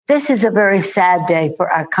This is a very sad day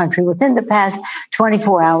for our country. Within the past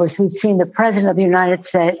 24 hours, we've seen the President of the United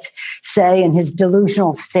States say in his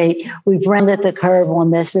delusional state, we've rounded the curve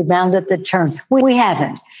on this, we've rounded the turn. We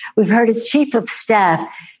haven't. We've heard his chief of staff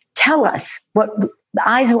tell us what,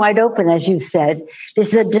 eyes wide open, as you said, this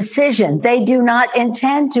is a decision. They do not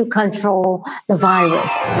intend to control the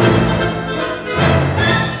virus.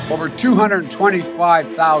 Over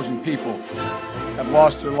 225,000 people have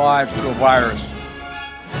lost their lives to a virus.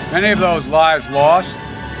 Many of those lives lost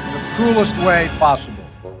in the cruelest way possible,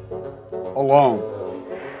 alone.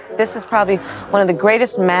 This is probably one of the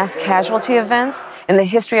greatest mass casualty events in the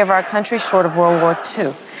history of our country, short of World War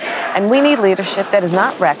II. And we need leadership that is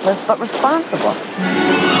not reckless, but responsible.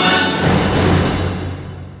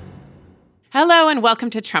 Hello and welcome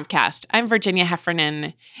to Trumpcast. I'm Virginia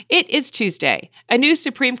Heffernan. It is Tuesday. A new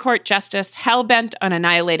Supreme Court justice hell-bent on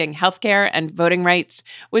annihilating healthcare and voting rights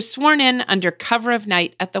was sworn in under cover of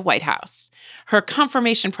night at the White House. Her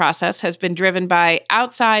confirmation process has been driven by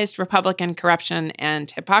outsized Republican corruption and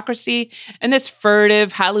hypocrisy, and this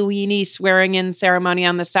furtive Halloween-y swearing-in ceremony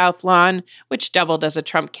on the South Lawn, which doubled as a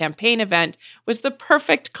Trump campaign event, was the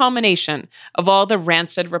perfect culmination of all the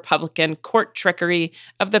rancid Republican court trickery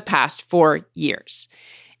of the past 4 years.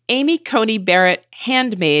 Amy Coney Barrett,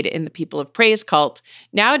 handmaid in the People of Praise cult,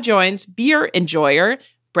 now joins beer enjoyer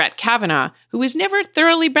Brett Kavanaugh, who was never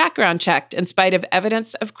thoroughly background checked in spite of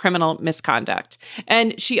evidence of criminal misconduct.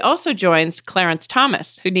 And she also joins Clarence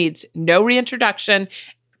Thomas, who needs no reintroduction,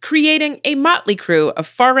 creating a motley crew of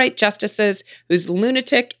far-right justices whose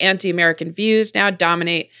lunatic anti-American views now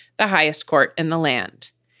dominate the highest court in the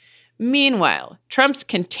land. Meanwhile, Trump's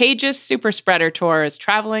contagious super spreader tour is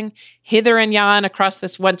traveling hither and yon across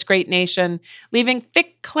this once great nation, leaving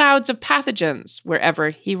thick clouds of pathogens wherever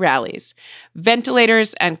he rallies.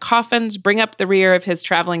 Ventilators and coffins bring up the rear of his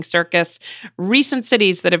traveling circus. Recent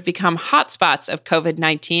cities that have become hotspots of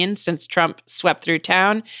COVID-19 since Trump swept through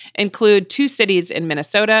town include 2 cities in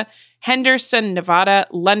Minnesota, Henderson, Nevada,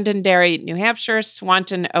 Londonderry, New Hampshire,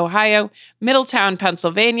 Swanton, Ohio, Middletown,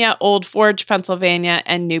 Pennsylvania, Old Forge, Pennsylvania,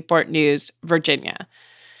 and Newport News, Virginia.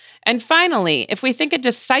 And finally, if we think a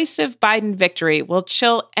decisive Biden victory will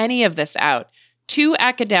chill any of this out, 2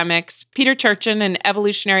 academics, Peter Turchin, an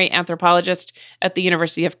evolutionary anthropologist at the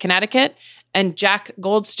University of Connecticut, and Jack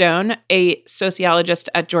Goldstone, a sociologist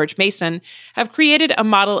at George Mason, have created a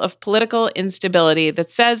model of political instability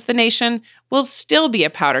that says the nation will still be a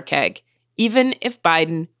powder keg, even if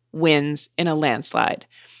Biden wins in a landslide.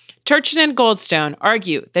 Turchin and Goldstone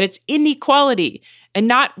argue that it's inequality and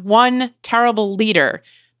not one terrible leader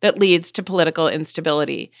that leads to political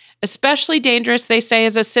instability. Especially dangerous, they say,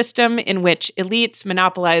 is a system in which elites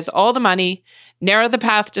monopolize all the money, narrow the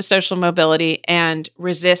path to social mobility, and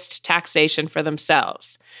resist taxation for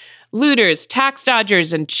themselves. Looters, tax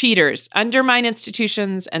dodgers, and cheaters undermine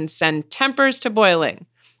institutions and send tempers to boiling.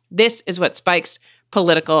 This is what spikes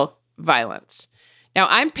political violence. Now,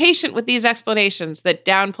 I'm patient with these explanations that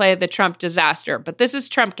downplay the Trump disaster, but this is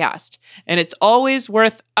Trumpcast, and it's always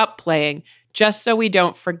worth upplaying just so we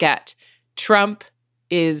don't forget. Trump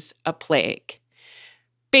is a plague.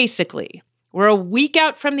 Basically, we're a week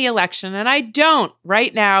out from the election, and I don't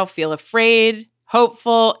right now feel afraid,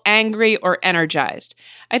 hopeful, angry, or energized.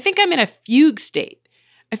 I think I'm in a fugue state.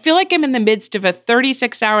 I feel like I'm in the midst of a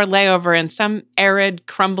 36-hour layover in some arid,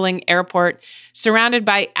 crumbling airport, surrounded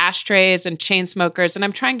by ashtrays and chain smokers, and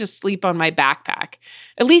I'm trying to sleep on my backpack.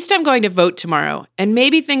 At least I'm going to vote tomorrow, and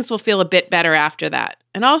maybe things will feel a bit better after that.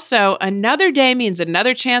 And also, another day means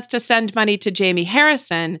another chance to send money to Jamie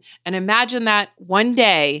Harrison, and imagine that one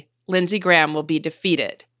day, Lindsey Graham will be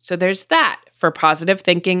defeated. So there's that for positive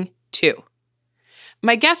thinking, too.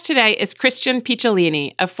 My guest today is Christian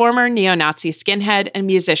Picciolini, a former neo-Nazi skinhead and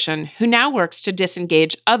musician who now works to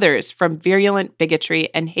disengage others from virulent bigotry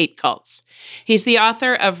and hate cults. He's the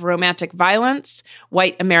author of Romantic Violence,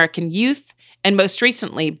 White American Youth, and most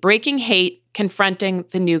recently, Breaking Hate, Confronting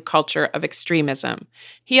the New Culture of Extremism.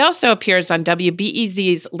 He also appears on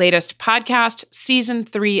WBEZ's latest podcast, Season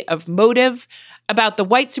 3 of Motive, about the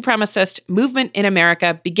white supremacist movement in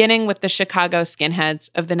America, beginning with the Chicago skinheads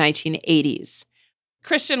of the 1980s.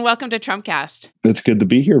 Christian, welcome to Trumpcast. It's good to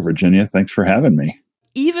be here, Virginia. Thanks for having me.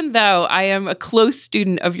 Even though I am a close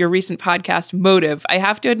student of your recent podcast, Motive, I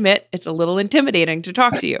have to admit it's a little intimidating to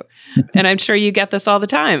talk to you. And I'm sure you get this all the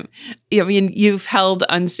time. I mean, you've held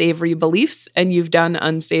unsavory beliefs and you've done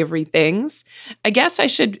unsavory things. I guess I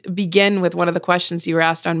should begin with one of the questions you were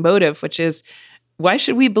asked on Motive, which is, why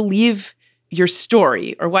should we believe your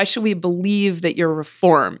story? Or why should we believe that you're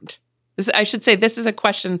reformed? I should say this is a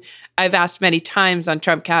question I've asked many times on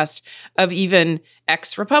Trumpcast of even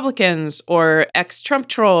ex-Republicans or ex-Trump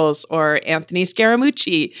trolls or Anthony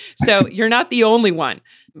Scaramucci. So you're not the only one.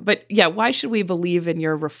 But yeah, why should we believe in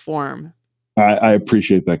your reform? I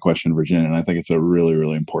appreciate that question, Virginia, and I think it's a really,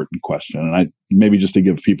 really important question. And I maybe just to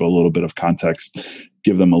give people a little bit of context,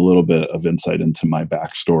 give them a little bit of insight into my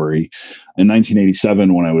backstory. In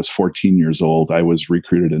 1987, when I was 14 years old, I was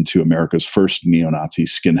recruited into America's first neo-Nazi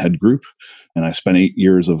skinhead group. And I spent 8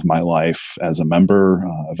 years of my life as a member,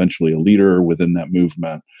 eventually a leader within that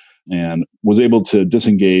movement, and was able to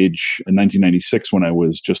disengage in 1996 when I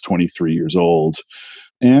was just 23 years old.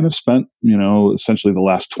 And I've spent, essentially the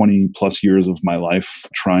last 20 plus years of my life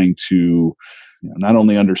trying to not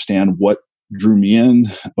only understand what drew me in,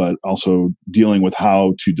 but also dealing with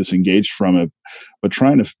how to disengage from it, but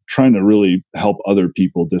trying to really help other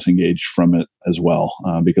people disengage from it as well.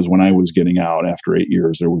 Because when I was getting out after 8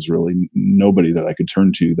 years, there was really nobody that I could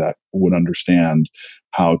turn to that would understand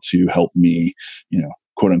how to help me,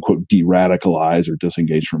 quote unquote, de-radicalize or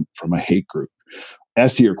disengage from a hate group.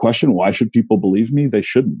 As to your question, why should people believe me? They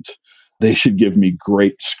shouldn't. They should give me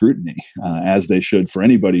great scrutiny, as they should for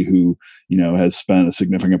anybody who, has spent a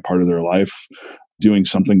significant part of their life doing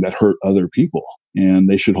something that hurt other people. And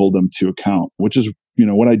they should hold them to account, which is,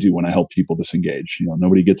 what I do when I help people disengage.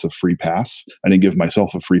 Nobody gets a free pass. I didn't give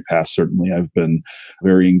myself a free pass. Certainly, I've been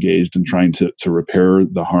very engaged in trying to repair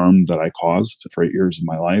the harm that I caused for 8 years of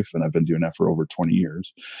my life. And I've been doing that for over 20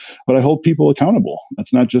 years. But I hold people accountable.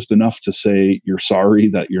 It's not just enough to say you're sorry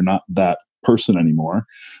that you're not that person anymore.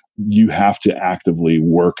 You have to actively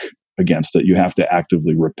work against it. You have to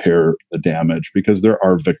actively repair the damage because there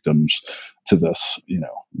are victims to this.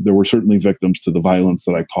 There were certainly victims to the violence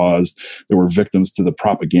that I caused. There were victims to the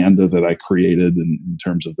propaganda that I created in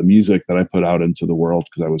terms of the music that I put out into the world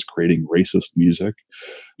because I was creating racist music.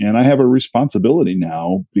 And I have a responsibility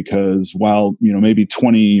now because while, maybe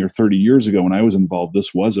 20 or 30 years ago when I was involved,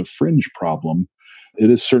 this was a fringe problem. It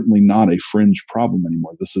is certainly not a fringe problem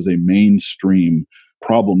anymore. This is a mainstream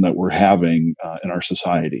problem that we're having in our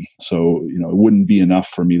society. So, it wouldn't be enough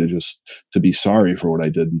for me to be sorry for what I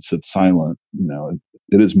did and sit silent.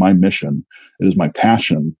 It is my mission. It is my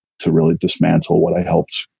passion to really dismantle what I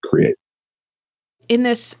helped create. In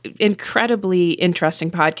this incredibly interesting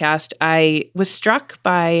podcast, I was struck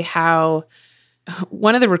by how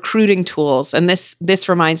one of the recruiting tools, and this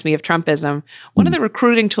reminds me of Trumpism, one of the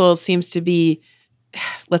recruiting tools seems to be,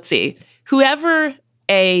 let's see, whoever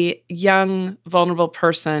a young, vulnerable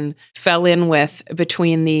person fell in with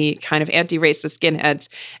between the kind of anti-racist skinheads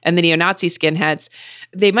and the neo-Nazi skinheads,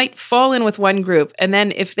 they might fall in with one group. And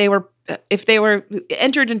then if they were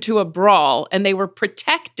entered into a brawl and they were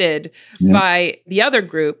protected by the other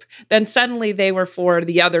group, then suddenly they were for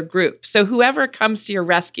the other group. So whoever comes to your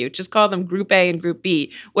rescue, just call them Group A and Group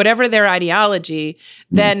B, whatever their ideology,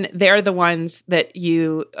 then they're the ones that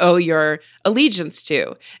you owe your allegiance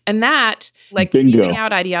to. And that, like Bingo. Leaving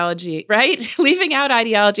out ideology, right? Leaving out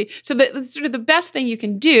ideology. So sort of the best thing you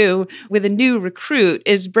can do with a new recruit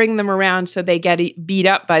is bring them around so they get beat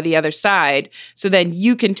up by the other side. So then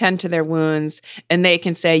you can tend to their wounds and they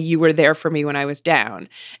can say, you were there for me when I was down.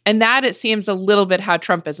 And that, it seems, a little bit how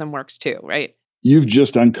Trumpism works too, right? You've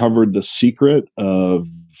just uncovered the secret of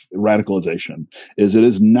radicalization. It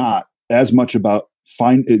is not as much about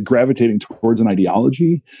gravitating towards an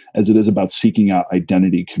ideology as it is about seeking out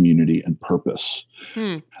identity, community, and purpose.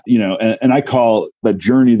 And I call the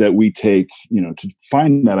journey that we take, to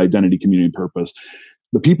find that identity, community, and purpose.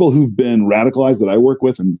 The people who've been radicalized that I work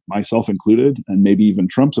with, and myself included, and maybe even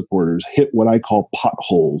Trump supporters, hit what I call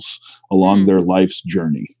potholes along their life's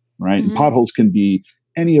journey, right? And potholes can be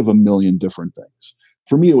any of a million different things.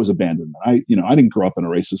 For me, it was abandonment. I didn't grow up in a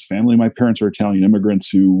racist family. My parents are Italian immigrants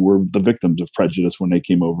who were the victims of prejudice when they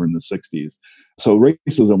came over in the 60s. So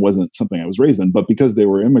racism wasn't something I was raised in, but because they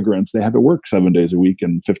were immigrants, they had to work 7 days a week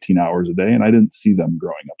and 15 hours a day, and I didn't see them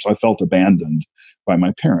growing up. So I felt abandoned by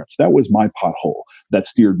my parents. That was my pothole that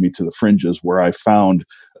steered me to the fringes where I found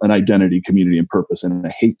an identity, community, and purpose in a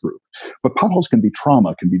hate group. But potholes can be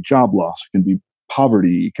trauma, can be job loss, can be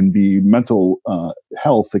poverty, it can be mental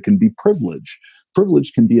health, it can be privilege.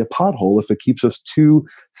 Privilege can be a pothole if it keeps us too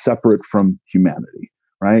separate from humanity,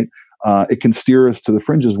 right? It can steer us to the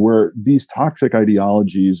fringes where these toxic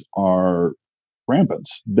ideologies are rampant.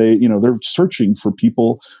 They're searching for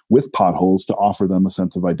people with potholes to offer them a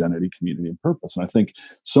sense of identity, community, and purpose. And I think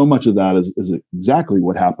so much of that is exactly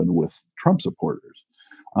what happened with Trump supporters.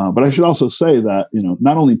 But I should also say that,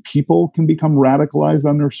 not only people can become radicalized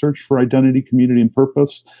on their search for identity, community, and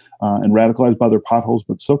purpose, and radicalized by their potholes,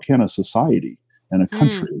 but so can a society and a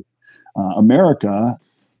country. America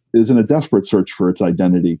is in a desperate search for its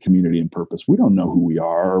identity, community, and purpose. We don't know who we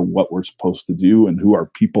are or what we're supposed to do and who our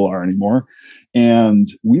people are anymore. And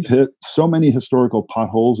we've hit so many historical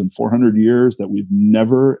potholes in 400 years that we've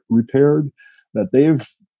never repaired, that they've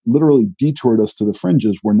literally detoured us to the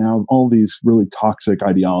fringes, where now all these really toxic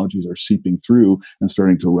ideologies are seeping through and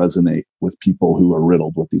starting to resonate with people who are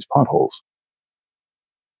riddled with these potholes.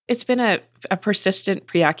 It's been a persistent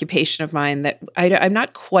preoccupation of mine that I'm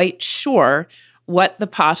not quite sure what the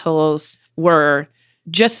potholes were,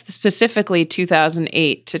 just specifically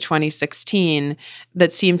 2008 to 2016,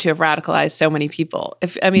 that seemed to have radicalized so many people.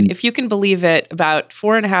 If you can believe it, about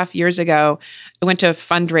 4.5 years ago, I went to a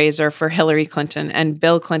fundraiser for Hillary Clinton, and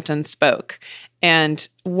Bill Clinton spoke. And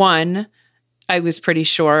one, I was pretty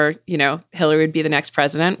sure, Hillary would be the next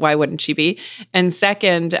president. Why wouldn't she be? And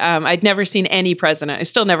second, I'd never seen any president. I've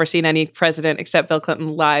still never seen any president except Bill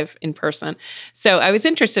Clinton live in person. So I was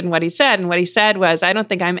interested in what he said. And what he said was, I don't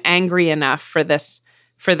think I'm angry enough for this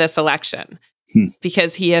election,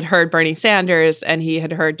 because he had heard Bernie Sanders and he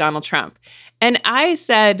had heard Donald Trump. And I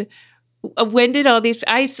said, I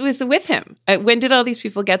was with him. When did all these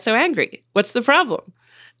people get so angry? What's the problem?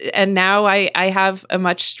 And now I have a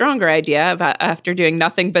much stronger idea about, after doing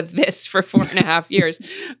nothing but this for 4.5 years.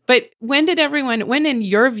 But when in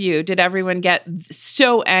your view, did everyone get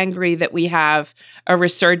so angry that we have a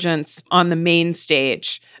resurgence on the main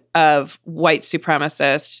stage of white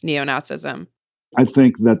supremacist neo-Nazism? I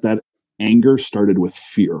think that anger started with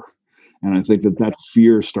fear. And I think that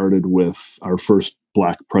fear started with our first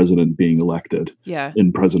Black president being elected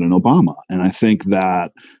in President Obama. And I think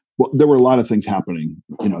that there were a lot of things happening,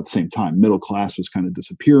 at the same time. Middle class was kind of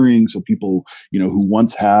disappearing. So people, who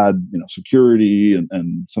once had, security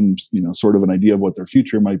and some, sort of an idea of what their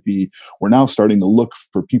future might be, were now starting to look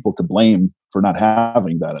for people to blame for not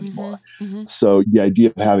having that anymore. Mm-hmm. So the idea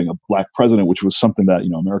of having a Black president, which was something that,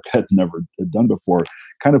 America had never done before,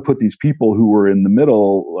 kind of put these people who were in the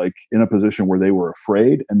middle, like in a position where they were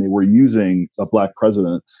afraid, and they were using a Black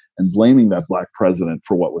president and blaming that Black president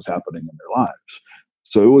for what was happening in their lives.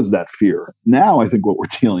 So it was that fear. Now I think what we're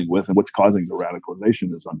dealing with and what's causing the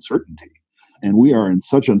radicalization is uncertainty. And we are in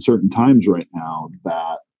such uncertain times right now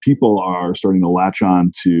that people are starting to latch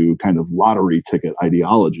on to kind of lottery ticket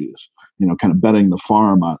ideologies, kind of betting the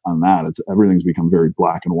farm on that. Everything's become very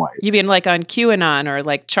black and white. You mean like on QAnon, or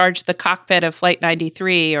like charge the cockpit of Flight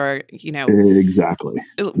 93, or, Exactly.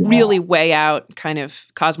 Really way out kind of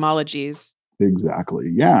cosmologies.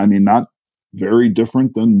 Exactly. Yeah. I mean, not very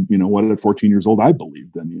different than, what at 14 years old I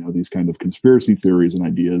believed in, these kind of conspiracy theories and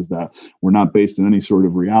ideas that were not based in any sort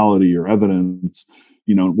of reality or evidence,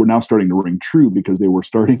 were now starting to ring true because they were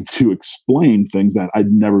starting to explain things that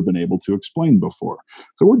I'd never been able to explain before.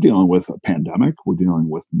 So we're dealing with a pandemic. We're dealing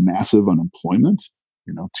with massive unemployment,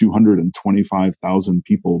 225,000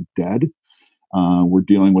 people dead. We're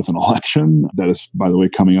dealing with an election that is, by the way,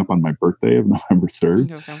 coming up on my birthday of November 3rd.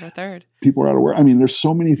 November 3rd. People are out of work. I mean, there's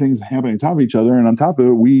so many things happening on top of each other. And on top of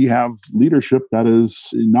it, we have leadership that is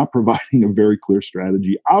not providing a very clear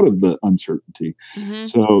strategy out of the uncertainty. Mm-hmm.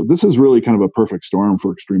 So this is really kind of a perfect storm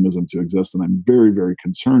for extremism to exist. And I'm very, very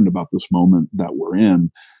concerned about this moment that we're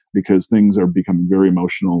in, because things are becoming very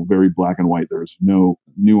emotional, very black and white. There's no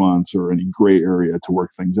nuance or any gray area to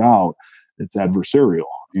work things out. It's adversarial.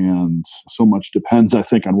 And so much depends, I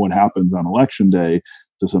think, on what happens on election day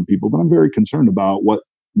to some people. But I'm very concerned about what,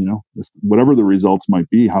 whatever the results might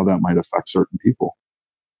be, how that might affect certain people.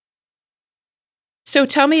 So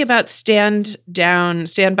tell me about stand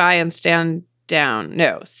by and stand down.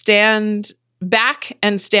 No, stand back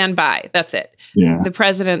and stand by. That's it. Yeah. The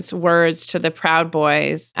president's words to the Proud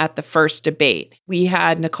Boys at the first debate. We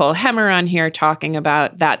had Nicole Hemmer on here talking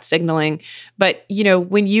about that signaling. But,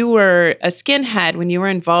 when you were a skinhead, when you were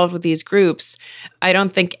involved with these groups, I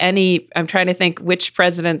don't think I'm trying to think which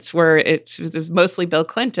presidents were, it was mostly Bill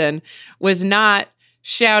Clinton, was not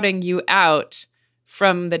shouting you out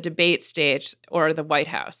from the debate stage or the White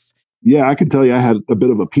House. Yeah, I can tell you I had a bit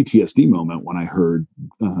of a PTSD moment when I heard,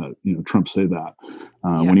 Trump say that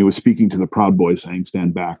when he was speaking to the Proud Boys saying,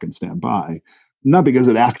 stand back and stand by. Not because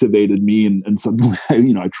it activated me and suddenly,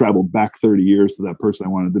 I traveled back 30 years to that person I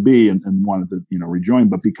wanted to be and wanted to, rejoin,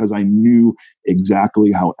 but because I knew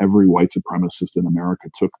exactly how every white supremacist in America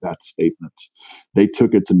took that statement. They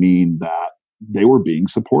took it to mean that they were being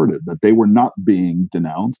supported, that they were not being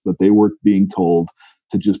denounced, that they were being told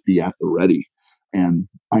to just be at the ready. And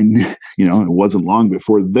I knew, it wasn't long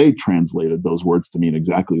before they translated those words to mean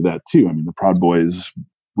exactly that too. I mean, the Proud Boys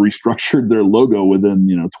restructured their logo within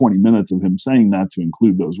 20 minutes of him saying that to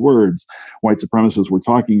include those words. White supremacists were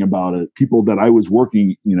talking about it. People that I was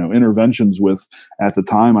working interventions with at the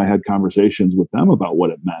time, I had conversations with them about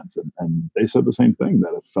what it meant, and they said the same thing,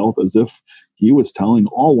 that it felt as if he was telling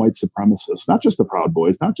all white supremacists, not just the Proud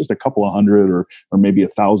Boys, not just a couple of hundred or maybe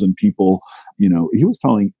 1,000 people, he was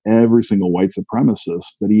telling every single white supremacist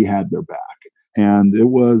that he had their back. And it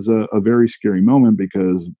was a very scary moment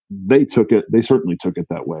because they certainly took it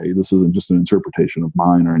that way. This isn't just an interpretation of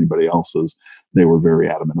mine or anybody else's. They were very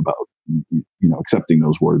adamant about, accepting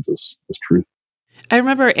those words as truth. I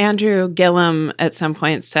remember Andrew Gillum at some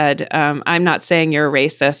point said, I'm not saying you're a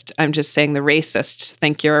racist. I'm just saying the racists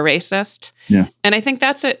think you're a racist. Yeah. And I think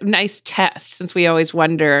that's a nice test, since we always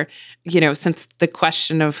wonder, since the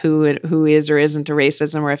question of who is or isn't a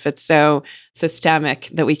racism, or if it's so systemic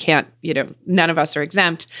that we can't, none of us are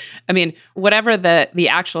exempt. I mean, whatever the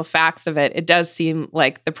actual facts of it, it does seem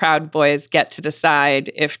like the Proud Boys get to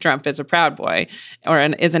decide if Trump is a Proud Boy or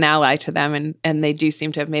is an ally to them. And they do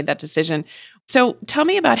seem to have made that decision. So tell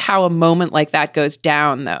me about how a moment like that goes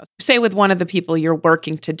down, though. Say with one of the people you're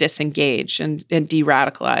working to disengage and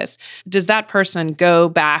de-radicalize. Does that person go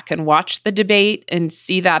back and watch the debate and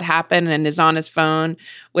see that happen and is on his phone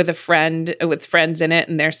with a friend, with friends in it,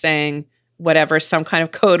 and they're saying whatever, some kind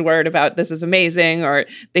of code word about this is amazing, or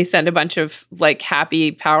they send a bunch of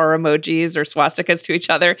happy power emojis or swastikas to each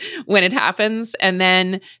other when it happens, and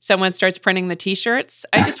then someone starts printing the t-shirts?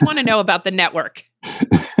 I just want to know about the network.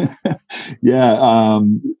 Yeah,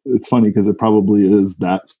 it's funny because it probably is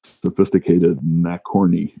that sophisticated and that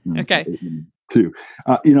corny. Okay. Too.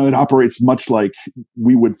 It operates much like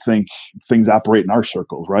we would think things operate in our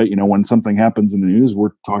circles, right? When something happens in the news,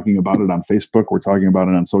 we're talking about it on Facebook, we're talking about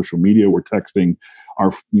it on social media, we're texting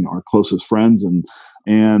our closest friends, and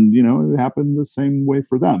it happened the same way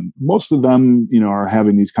for them. Most of them, are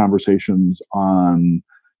having these conversations on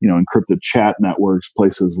encrypted chat networks,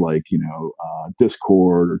 places like,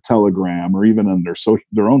 Discord or Telegram, or even on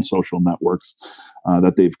their own social networks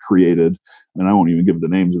that they've created. And I won't even give the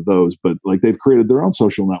names of those, but they've created their own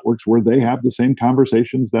social networks where they have the same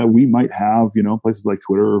conversations that we might have, places like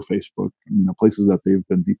Twitter or Facebook, places that they've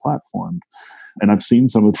been deplatformed. And I've seen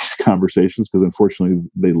some of these conversations because unfortunately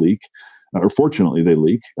they leak, or fortunately they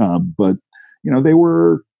leak. But, they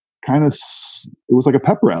were it was like a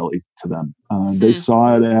pep rally to them. They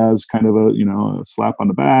saw it as kind of a slap on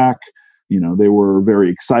the back. They were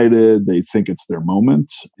very excited. They think it's their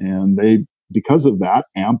moment, and they, because of that,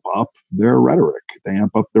 amp up their rhetoric. They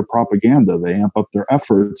amp up their propaganda. They amp up their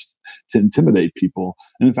efforts to intimidate people.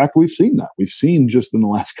 And in fact, we've seen that. We've seen just in the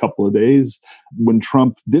last couple of days when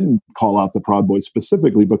Trump didn't call out the Proud Boys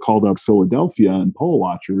specifically, but called out Philadelphia and poll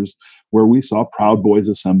watchers, where we saw Proud Boys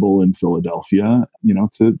assemble in Philadelphia,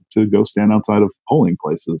 to go stand outside of polling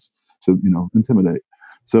places to, intimidate.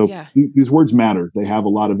 So yeah. These words matter. They have a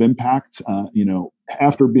lot of impact.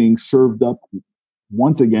 After being served up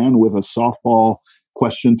once again with a softball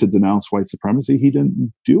question to denounce white supremacy, he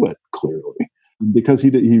didn't do it clearly because he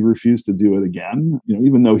refused to do it again.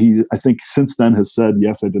 Even though he, I think, since then has said,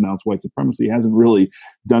 yes, I denounce white supremacy, he hasn't really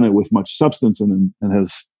done it with much substance, and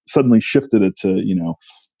has suddenly shifted it to,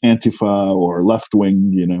 Antifa or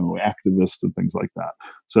left-wing, activists and things like that.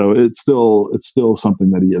 So it's still something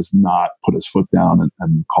that he has not put his foot down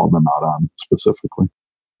and called them out on specifically.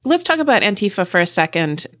 Let's talk about Antifa for a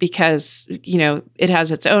second, because, it has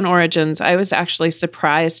its own origins. I was actually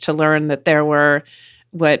surprised to learn that there were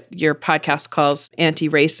what your podcast calls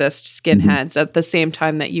anti-racist skinheads at the same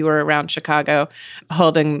time that you were around Chicago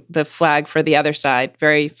holding the flag for the other side.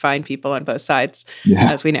 Very fine people on both sides,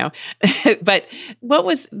 as we know. But what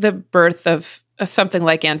was the birth of something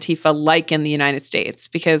like Antifa like in the United States?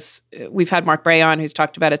 Because we've had Mark Bray on, who's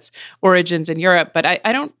talked about its origins in Europe, but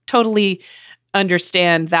I don't totally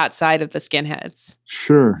understand that side of the skinheads.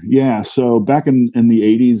 Sure. Yeah. So back in the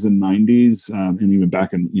 80s and 90s, and even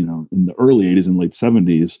back in the early 80s and late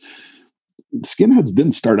 70s, skinheads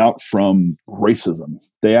didn't start out from racism.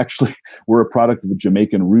 They actually were a product of the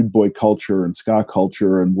Jamaican rude boy culture and ska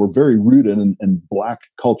culture, and were very rooted in Black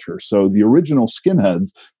culture. So the original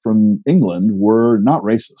skinheads from England were not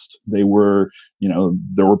racist. They were,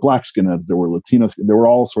 there were Black skinheads, there were Latino, there were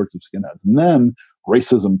all sorts of skinheads. And then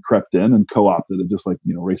racism crept in and co-opted it, just like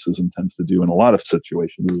racism tends to do in a lot of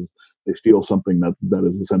situations. They steal something that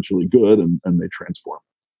is essentially good and they transform.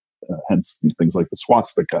 Hence, things like the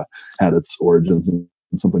swastika had its origins in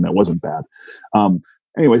something that wasn't bad.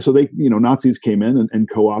 Anyway, so they, Nazis came in and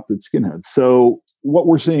co-opted skinheads. So what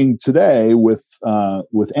we're seeing today with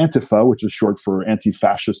Antifa, which is short for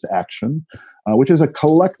Anti-Fascist Action, which is a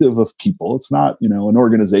collective of people. It's not, an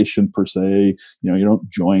organization per se. You don't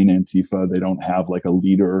join Antifa. They don't have like a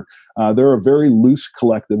leader. They're a very loose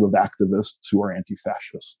collective of activists who are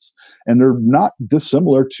anti-fascists. And they're not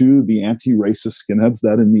dissimilar to the anti-racist skinheads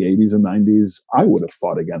that in the 80s and 90s I would have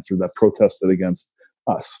fought against, or that protested against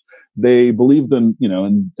us. They believed in,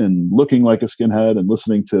 in looking like a skinhead and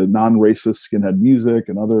listening to non-racist skinhead music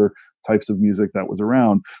and other types of music that was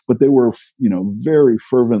around, but they were, very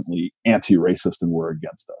fervently anti-racist and were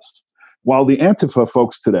against us. While the Antifa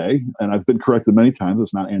folks today, and I've been corrected many times,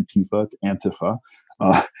 it's not Antifa, it's Antifa,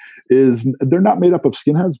 they're not made up of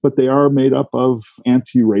skinheads, but they are made up of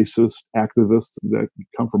anti-racist activists that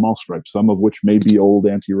come from all stripes, some of which may be old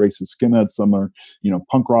anti-racist skinheads, some are,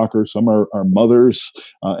 punk rockers, some are mothers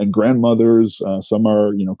and grandmothers, some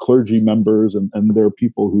are, clergy members, and there are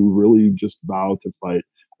people who really just vow to fight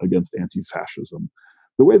against anti-fascism.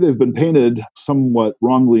 The way they've been painted somewhat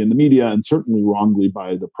wrongly in the media, and certainly wrongly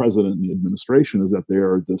by the president and the administration, is that they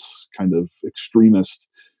are this kind of extremist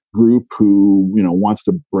group who, wants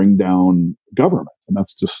to bring down government. And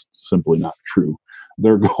that's just simply not true.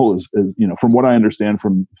 Their goal is, from what I understand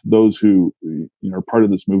from those who, are part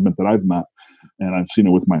of this movement that I've met, and I've seen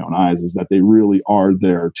it with my own eyes, is that they really are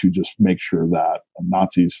there to just make sure that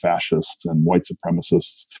Nazis, fascists, and white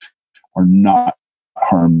supremacists are not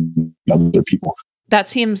harming other people. That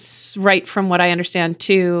seems right from what I understand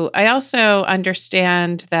too. I also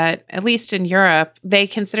understand that, at least in Europe, they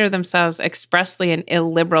consider themselves expressly an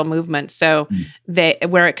illiberal movement. So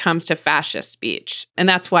where it comes to fascist speech, and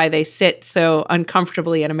that's why they sit so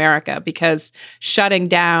uncomfortably in America, because shutting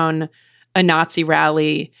down a Nazi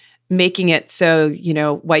rally, making it so,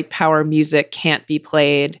 white power music can't be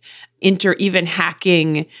played, even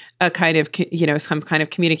hacking a kind of, some kind of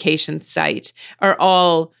communication site are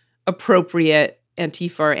all appropriate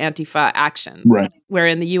Antifa or Antifa actions. Right. Where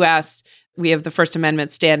in the US, we have the First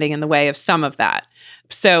Amendment standing in the way of some of that.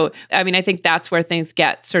 So, I think that's where things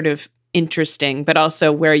get sort of interesting, but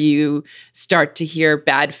also where you start to hear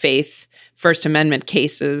bad faith First Amendment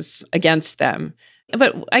cases against them.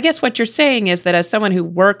 But I guess what you're saying is that as someone who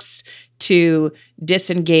works to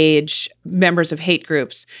disengage members of hate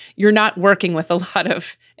groups, you're not working with a lot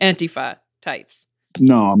of Antifa types.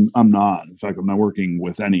 No, I'm not. In fact, I'm not working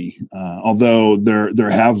with any. Although there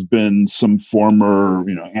have been some former,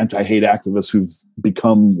 anti-hate activists who've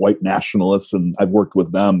become white nationalists, and I've worked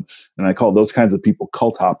with them. And I call those kinds of people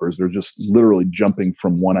cult hoppers. They're just literally jumping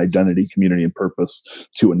from one identity, community, and purpose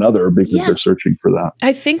to another because they're searching for that.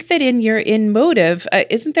 I think that in Motive,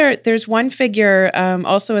 isn't there's one figure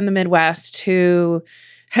also in the Midwest who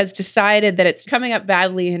has decided that it's coming up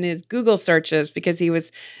badly in his Google searches because he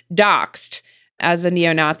was doxxed as a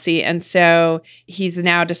neo-Nazi. And so he's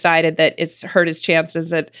now decided that it's hurt his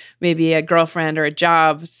chances at maybe a girlfriend or a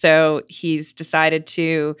job. So he's decided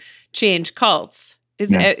to change cults.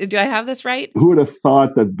 Do I have this right? Who would have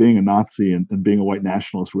thought that being a Nazi and being a white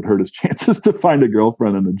nationalist would hurt his chances to find a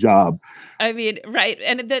girlfriend and a job? Right.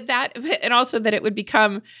 And that and also that it would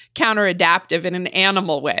become counter-adaptive in an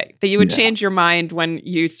animal way, that you would change your mind when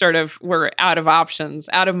you sort of were out of options,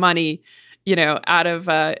 out of money, out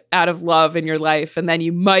of love in your life, and then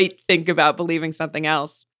you might think about believing something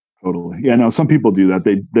else. Totally. Yeah, no, some people do that.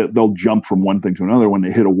 They'll jump from one thing to another. When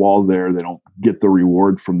they hit a wall there, they don't get the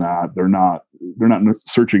reward from that. They're not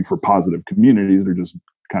searching for positive communities. They're just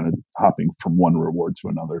kind of hopping from one reward to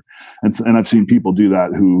another. And I've seen people do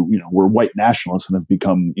that who, were white nationalists and have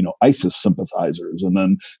become, ISIS sympathizers. And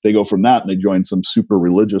then they go from that and they join some super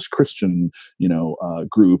religious Christian,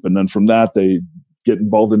 group. And then from that, they get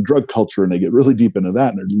involved in drug culture and they get really deep into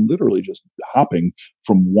that. And they're literally just hopping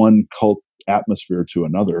from one cult atmosphere to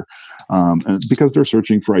another, and because they're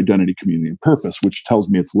searching for identity, community, and purpose, which tells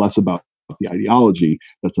me it's less about the ideology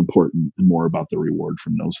that's important and more about the reward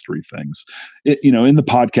from those three things. In the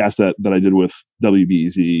podcast that I did with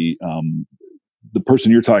WBEZ, the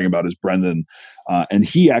person you're talking about is Brendan, and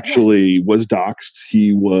he actually was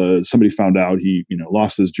doxxed. Somebody found out he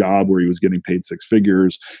lost his job where he was getting paid six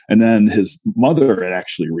figures, and then his mother had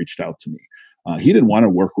actually reached out to me. He didn't want to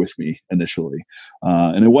work with me initially.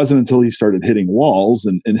 And it wasn't until he started hitting walls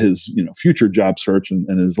in his future job search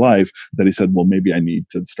and his life that he said, well, maybe I need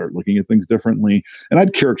to start looking at things differently. And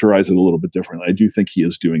I'd characterize it a little bit differently. I do think he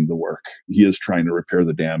is doing the work. He is trying to repair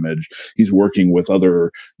the damage. He's working with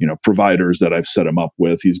other providers that I've set him up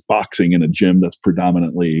with. He's boxing in a gym that's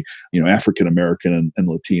predominantly African American and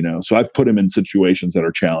Latino. So I've put him in situations that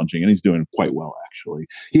are challenging, and he's doing quite well, actually.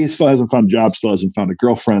 He still hasn't found a job, still hasn't found a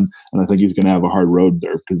girlfriend, and I think he's going to to have a hard road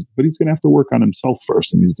there but he's going to have to work on himself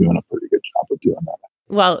first. And he's doing a pretty good job of doing that.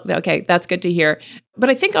 Well, okay, that's good to hear. But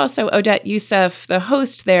I think also Odette Yousef, the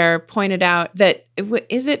host there, pointed out that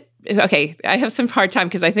okay, I have some hard time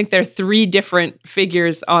because I think there are 3 different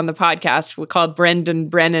figures on the podcast. We called Brendan,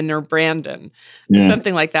 Brennan, or Brandon,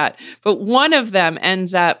 something like that. But one of them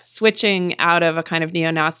ends up switching out of a kind of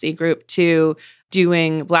neo-Nazi group to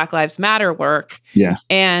doing Black Lives Matter work. Yeah.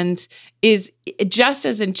 And is just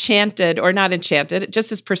as enchanted, or not enchanted,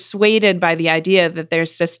 just as persuaded by the idea that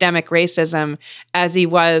there's systemic racism as he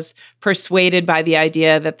was persuaded by the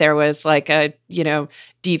idea that there was like a,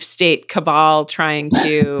 deep state cabal trying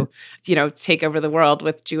to, take over the world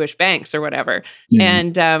with Jewish banks or whatever. Yeah.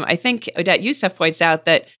 And I think Odette Yousef points out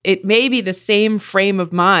that it may be the same frame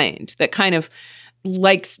of mind that kind of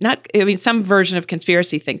likes some version of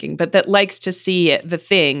conspiracy thinking, but that likes to see the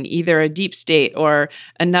thing, either a deep state or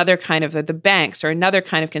another kind of the banks or another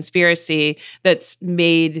kind of conspiracy that's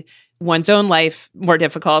made one's own life more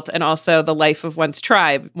difficult and also the life of one's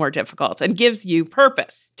tribe more difficult, and gives you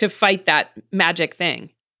purpose to fight that magic thing.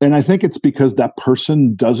 And I think it's because that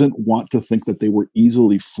person doesn't want to think that they were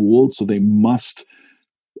easily fooled, so they must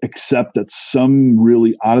accept that some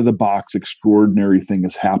really out of the box extraordinary thing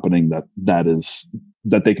is happening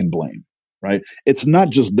that they can blame, right? It's not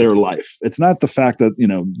just their life. It's not the fact that,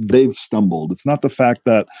 they've stumbled. It's not the fact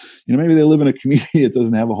that, maybe they live in a community that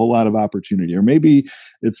doesn't have a whole lot of opportunity, or maybe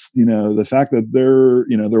it's, the fact that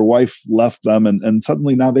their wife left them and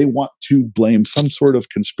suddenly now they want to blame some sort of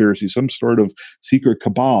conspiracy, some sort of secret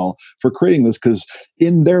cabal for creating this, because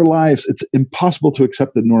in their lives, it's impossible to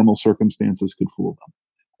accept that normal circumstances could fool them,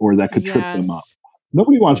 or that could trip them up.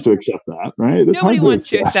 Nobody wants to accept that, right? Nobody wants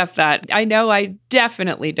to accept that. I know I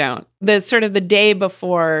definitely don't. The sort of the day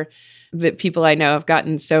before the people I know have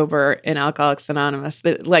gotten sober in Alcoholics Anonymous,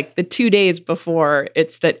 the 2 days before,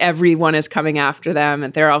 it's that everyone is coming after them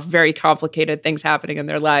and there are all very complicated things happening in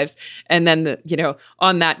their lives. And then,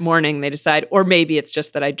 on that morning they decide, or maybe it's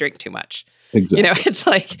just that I drink too much. Exactly. It's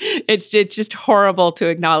like, it's just horrible to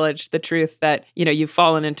acknowledge the truth that, you've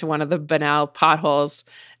fallen into one of the banal potholes,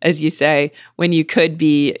 as you say, when you could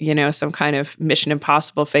be, some kind of Mission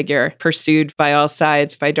Impossible figure pursued by all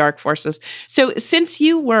sides by dark forces. So since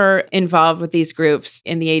you were involved with these groups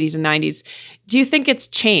in the 80s and 90s, do you think it's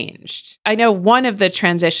changed? I know one of the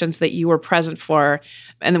transitions that you were present for,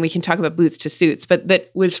 and then we can talk about boots to suits, but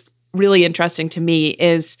that was really interesting to me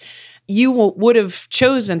is you would have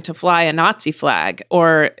chosen to fly a Nazi flag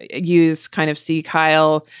or use kind of Sieg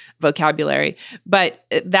Heil vocabulary, but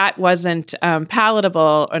that wasn't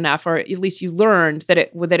palatable enough, or at least you learned that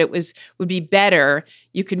it would be better.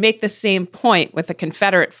 You could make the same point with a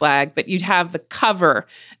Confederate flag, but you'd have the cover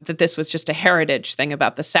that this was just a heritage thing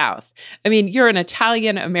about the South. I mean, you're an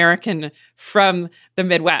Italian American from the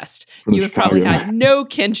Midwest. You have probably had no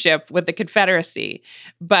kinship with the Confederacy,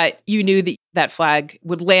 but you knew that flag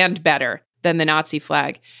would land better than the Nazi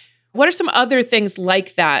flag. What are some other things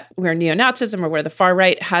like that where neo-Nazism or where the far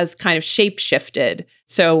right has kind of shape-shifted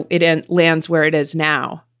so it lands where it is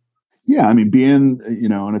now? Yeah, I mean, being,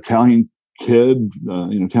 an Italian kid,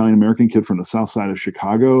 Italian-American kid from the south side of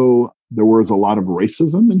Chicago, there was a lot of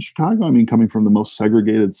racism in Chicago. I mean, coming from the most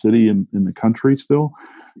segregated city in the country still,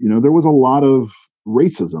 there was a lot of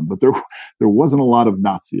racism, but there wasn't a lot of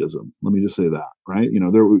Nazism. Let me just say that, right?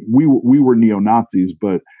 We were neo-Nazis,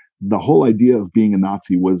 but the whole idea of being a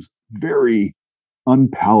Nazi was very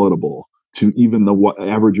unpalatable to even the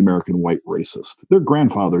average American white racist. Their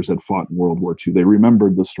grandfathers had fought in World War II. They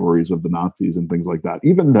remembered the stories of the Nazis and things like that,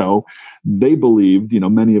 even though they believed,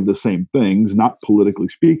 many of the same things, not politically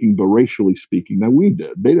speaking, but racially speaking, that we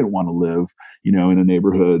did. They didn't want to live, in a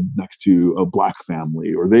neighborhood next to a black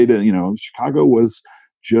family, or they didn't, Chicago was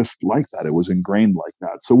just like that. It was ingrained like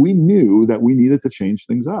that. So we knew that we needed to change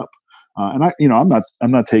things up. And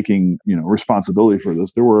I'm not taking, responsibility for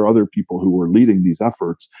this. There were other people who were leading these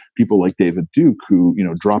efforts, people like David Duke, who,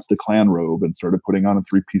 dropped the Klan robe and started putting on a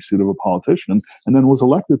 3-piece suit of a politician, and then was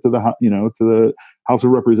elected to the House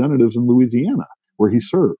of Representatives in Louisiana, where he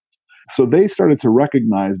served. So they started to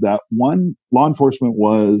recognize that, one, law enforcement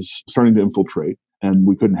was starting to infiltrate, and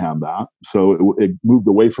we couldn't have that. So it moved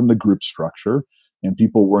away from the group structure. And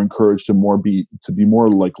people were encouraged to be more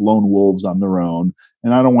like lone wolves on their own.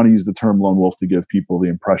 And I don't want to use the term lone wolf to give people the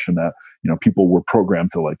impression that, people were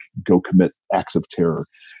programmed to go commit acts of terror.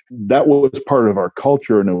 That was part of our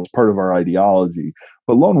culture and it was part of our ideology.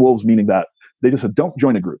 But lone wolves meaning that they just said, don't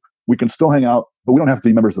join a group. We can still hang out, but we don't have to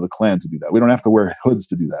be members of the Klan to do that. We don't have to wear hoods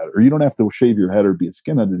to do that. Or you don't have to shave your head or be a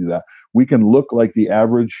skinhead to do that. We can look like the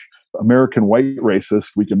average American white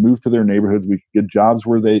racists. We can move to their neighborhoods. We can get jobs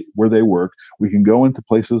where they work. We can go into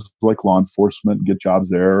places like law enforcement, get jobs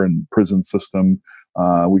there, and prison system.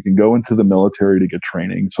 We can go into the military to get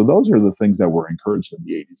training. So those are the things that were encouraged in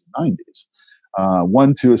the 80s and 90s.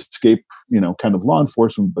 One, to escape, kind of law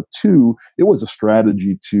enforcement, but two, it was a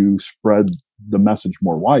strategy to spread the message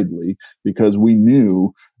more widely because we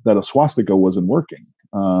knew that a swastika wasn't working.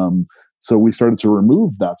 So we started to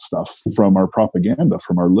remove that stuff from our propaganda,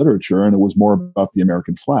 from our literature, and it was more about the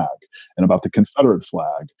American flag and about the Confederate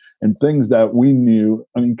flag and things that we knew.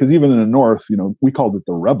 I mean, because even in the North, we called it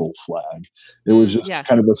the rebel flag. It was just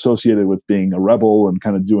kind of associated with being a rebel and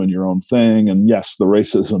kind of doing your own thing. And yes, the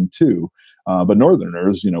racism too. But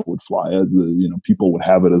Northerners, would fly it. People would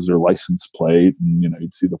have it as their license plate, and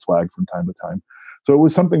you'd see the flag from time to time. So it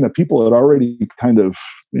was something that people had already kind of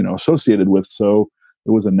associated with. So it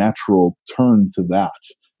was a natural turn to that.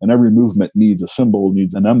 And every movement needs a symbol,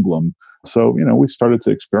 needs an emblem. So we started to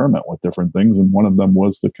experiment with different things, and one of them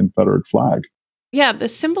was the Confederate flag. Yeah, the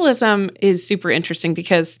symbolism is super interesting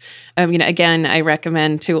because, again, I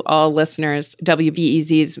recommend to all listeners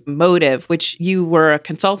WBEZ's Motive, which you were a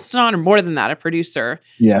consultant on, or more than that, a producer.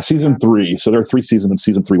 Yeah, season 3. So there are 3 seasons, and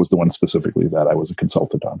season 3 was the one specifically that I was a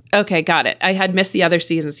consultant on. Okay, got it. I had missed the other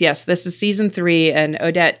seasons. Yes, this is season 3, and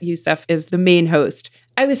Odette Yousef is the main host.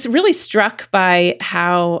 I was really struck by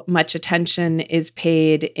how much attention is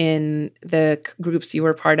paid in the groups you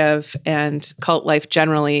were part of and cult life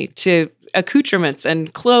generally to accoutrements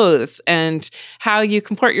and clothes and how you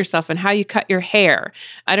comport yourself and how you cut your hair.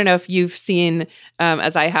 I don't know if you've seen,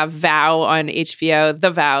 as I have, Vow on HBO, The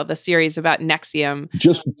Vow, the series about NXIVM.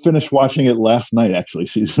 Just finished watching it last night, actually,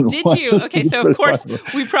 season 1. Did you? Okay, so of course,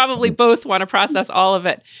 we probably both want to process all of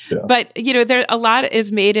it. Yeah. But, there a lot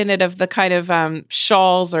is made in it of the kind of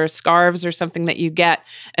shawls or scarves or something that you get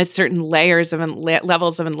at certain layers of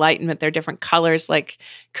levels of enlightenment. They're different colors, like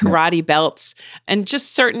karate belts, and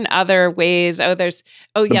just certain other ways. That's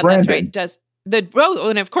right.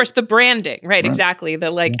 And of course the branding, right? Exactly.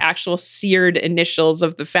 The actual seared initials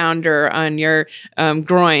of the founder on your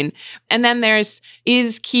groin. And then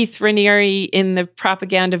is Keith Raniere in the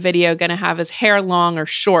propaganda video going to have his hair long or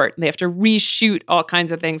short? And they have to reshoot all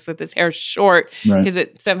kinds of things with his hair short because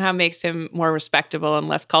it somehow makes him more respectable and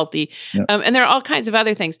less culty. Yep. And there are all kinds of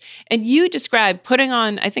other things. And you described putting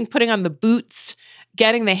on the boots,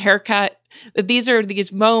 getting the haircut. These are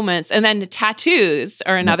these moments. And then the tattoos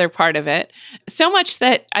are another part of it. So much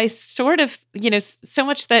that I sort of, so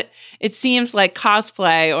much that it seems like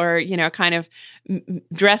cosplay or, kind of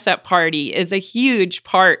dress up party is a huge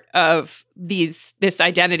part of this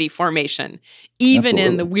identity formation, even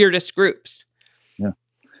in the weirdest groups.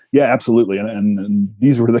 Yeah, absolutely. And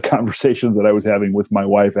these were the conversations that I was having with my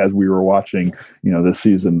wife as we were watching, this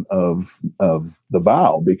season of The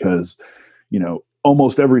Vow, because,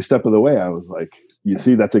 almost every step of the way, I was like, you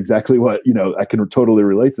see, that's exactly what, I can totally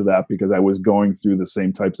relate to that because I was going through the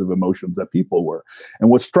same types of emotions that people were.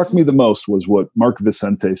 And what struck me the most was what Mark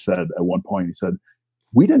Vicente said at one point. He said,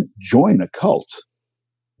 we didn't join a cult.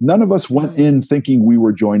 None of us went in thinking we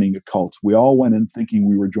were joining a cult. We all went in thinking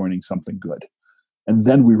we were joining something good. And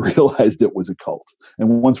then we realized it was a cult.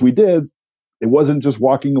 And once we did, it wasn't just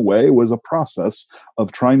walking away. It was a process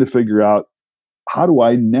of trying to figure out, how do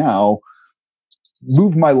I now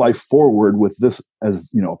move my life forward with this as,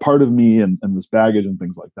 a part of me and this baggage and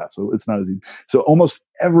things like that. So it's not as easy. So almost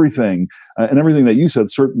everything and everything that you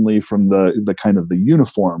said, certainly from the kind of the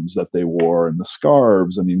uniforms that they wore and the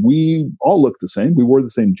scarves. I mean, we all looked the same. We wore the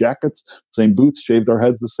same jackets, same boots, shaved our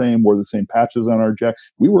heads the same, wore the same patches on our jacket.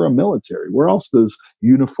 We were a military. Where else does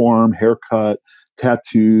uniform, haircut,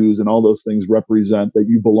 tattoos, and all those things represent that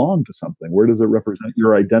you belong to something? Where does it represent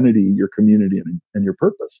your identity, your community, and your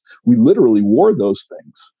purpose? We literally wore those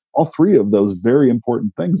things, all 3 of those very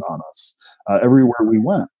important things on us everywhere we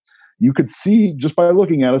went. You could see just by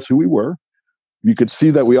looking at us who we were. You could see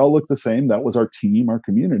that we all looked the same. That was our team, our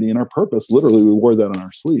community, and our purpose. Literally, we wore that on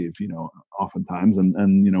our sleeve, oftentimes,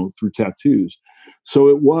 and through tattoos.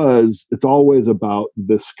 So it's always about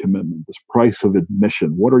this commitment, this price of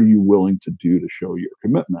admission. What are you willing to do to show your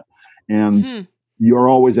commitment? And you're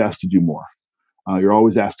always asked to do more. You're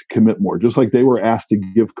always asked to commit more, just like they were asked to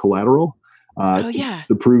give collateral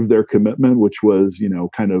to prove their commitment, which was,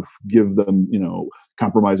 kind of give them,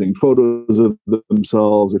 compromising photos of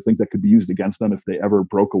themselves or things that could be used against them if they ever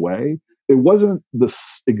broke away. It wasn't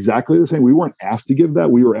exactly the same. We weren't asked to give that.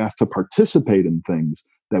 We were asked to participate in things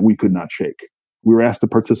that we could not shake. We were asked to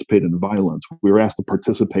participate in violence. We were asked to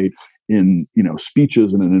participate in,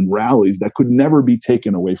 speeches and in rallies that could never be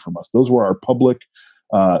taken away from us. Those were our public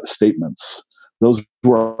statements Those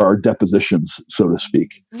were our depositions, so to speak.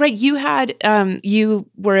 Right. You had, you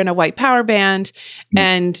were in a white power band,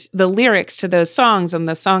 and the lyrics to those songs and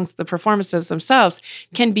the performances themselves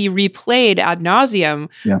can be replayed ad nauseum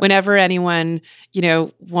whenever anyone,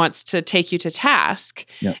 wants to take you to task.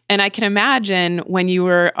 Yeah. And I can imagine when you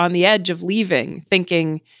were on the edge of leaving,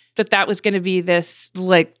 thinking that was going to be this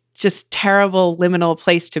like just terrible liminal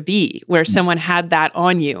place to be where someone had that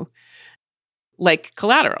on you, like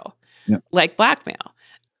collateral. Like blackmail.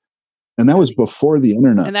 And that was before the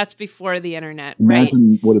internet. And that's before the internet,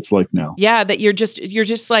 Imagine right? what it's like now. Yeah, that you're just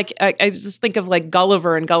like, I just think of like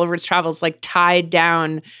Gulliver and Gulliver's Travels, like tied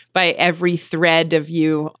down by every thread of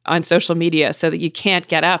you on social media so that you can't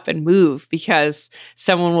get up and move because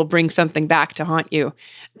someone will bring something back to haunt you.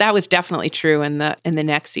 That was definitely true in the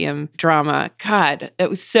NXIVM drama. God,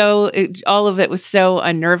 all of it was so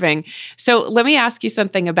unnerving. So let me ask you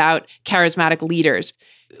something about charismatic leaders.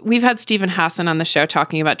 We've had Stephen Hassan on the show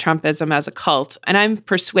talking about Trumpism as a cult, and I'm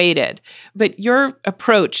persuaded. But your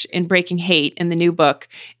approach in Breaking Hate in the new book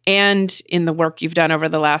and in the work you've done over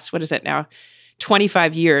the last,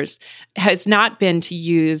 25 years, has not been to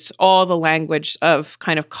use all the language of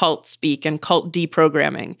kind of cult speak and cult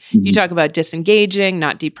deprogramming. Mm-hmm. You talk about disengaging,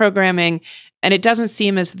 not deprogramming, and it doesn't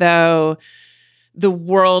seem as though the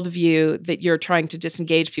worldview that you're trying to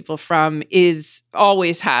disengage people from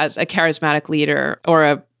always has a charismatic leader or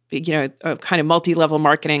a kind of multi-level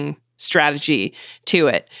marketing strategy to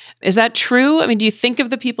it. Is that true? I mean, do you think of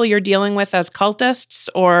the people you're dealing with as cultists,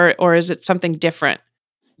 or is it something different?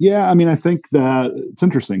 Yeah, I mean, I think that it's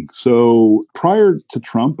interesting. So prior to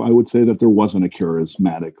Trump, I would say that there wasn't a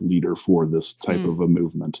charismatic leader for this type of a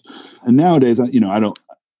movement. And nowadays, I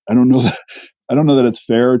don't know that. I don't know that it's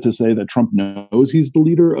fair to say that Trump knows he's the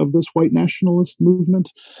leader of this white nationalist movement,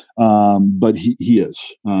 but he is,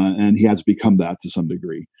 and he has become that to some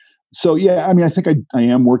degree. So, yeah, I mean, I think I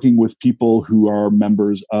am working with people who are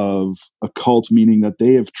members of a cult, meaning that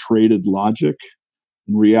they have traded logic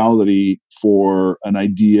and reality for an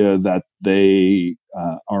idea that they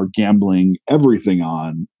are gambling everything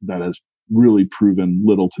on that has really proven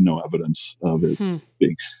little to no evidence of it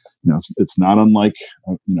being. It's not unlike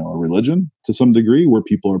a religion to some degree, where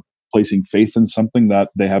people are placing faith in something that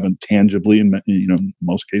they haven't tangibly, in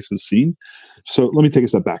most cases, seen. So let me take a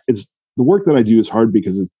step back. The work that I do is hard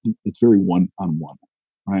because it's very one-on-one.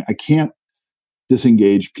 Right? I can't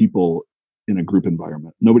disengage people in a group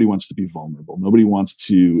environment. Nobody wants to be vulnerable. Nobody wants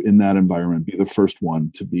to, in that environment, be the first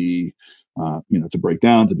one to be, to break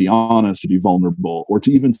down, to be honest, to be vulnerable, or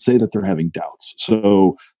to even say that they're having doubts.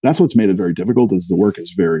 So that's what's made it very difficult, is the work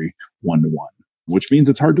is very one-to-one, which means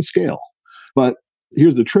it's hard to scale. But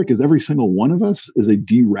here's the trick, is every single one of us is a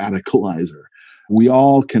de-radicalizer. We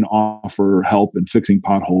all can offer help in fixing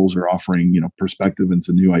potholes or offering, perspective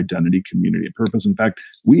into new identity, community, and purpose. In fact,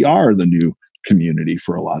 we are the new community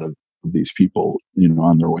for a lot of these people,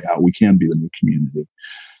 on their way out. We can be the new community.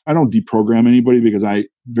 I don't deprogram anybody because I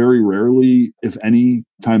very rarely, if any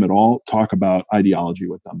time at all, talk about ideology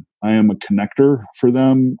with them. I am a connector for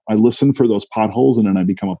them. I listen for those potholes, and then I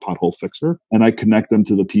become a pothole fixer, and I connect them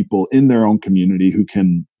to the people in their own community who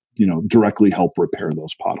can, directly help repair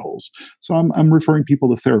those potholes. So I'm referring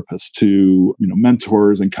people to therapists, to,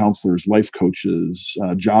 mentors and counselors, life coaches,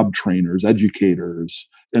 job trainers, educators,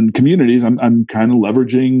 and communities. I'm kind of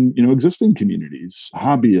leveraging, existing communities,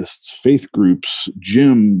 hobbyists, faith groups,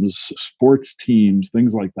 gyms, sports teams,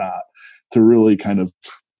 things like that, to really kind of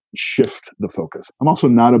shift the focus. I'm also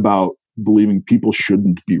not about believing people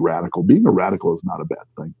shouldn't be radical. Being a radical is not a bad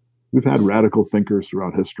thing. We've had radical thinkers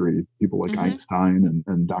throughout history, people like Einstein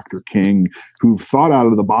and Dr. King, who've thought out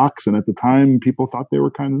of the box. And at the time, people thought they were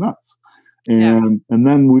kind of nuts. And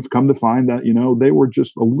then we've come to find that, they were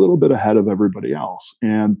just a little bit ahead of everybody else.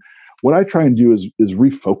 And what I try and do is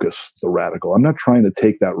refocus the radical. I'm not trying to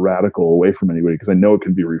take that radical away from anybody, because I know it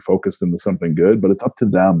can be refocused into something good, but it's up to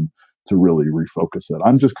them to really refocus it.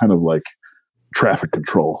 I'm just kind of like traffic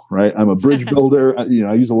control, right? I'm a bridge builder. I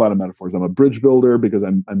use a lot of metaphors. I'm a bridge builder because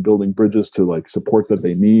I'm building bridges to like support that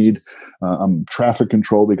they need. I'm traffic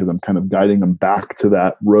control because I'm kind of guiding them back to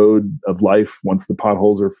that road of life once the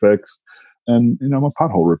potholes are fixed. And I'm a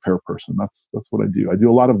pothole repair person. That's what I do. I do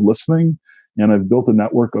a lot of listening, and I've built a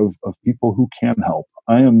network of people who can help.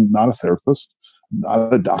 I am not a therapist. I'm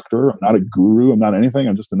not a doctor. I'm not a guru. I'm not anything.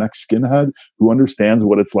 I'm just an ex-skinhead who understands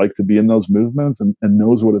what it's like to be in those movements and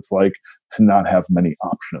knows what it's like to not have many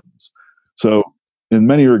options. So in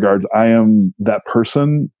many regards, I am that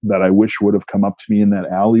person that I wish would have come up to me in that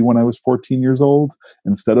alley when I was 14 years old,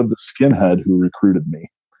 instead of the skinhead who recruited me.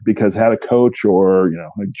 because had a coach or,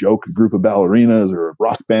 a joke, a group of ballerinas or a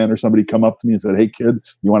rock band or somebody come up to me and said, "Hey kid,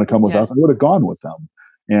 you want to come with us?" I would have gone with them,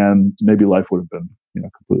 and maybe life would have been,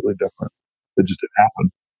 completely different. It just didn't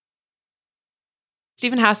happen.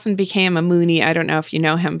 Stephen Hassan became a Moonie. I don't know if you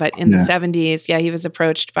know him, but in the 70s, he was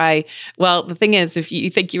approached by, well, the thing is, if you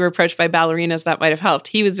think you were approached by ballerinas, that might have helped.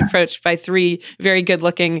 He was approached by 3 very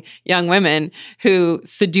good-looking young women who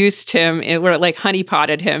seduced him, or like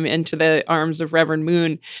honeypotted him into the arms of Reverend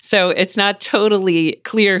Moon. So it's not totally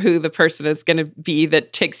clear who the person is going to be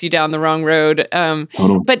that takes you down the wrong road.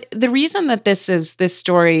 But the reason that this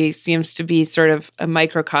story seems to be sort of a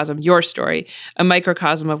microcosm, your story, a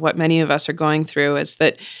microcosm of what many of us are going through, is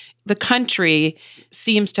that the country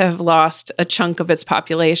seems to have lost a chunk of its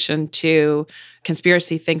population to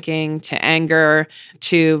conspiracy thinking, to anger,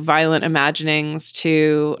 to violent imaginings,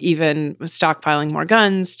 to even stockpiling more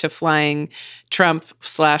guns, to flying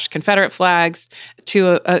Trump/Confederate flags,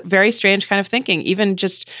 to a very strange kind of thinking. Even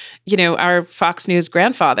just, our Fox News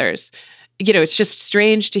grandfathers. It's just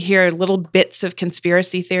strange to hear little bits of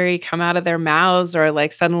conspiracy theory come out of their mouths, or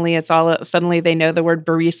like suddenly they know the word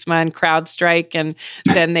Burisma and CrowdStrike, and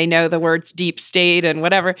then they know the words deep state and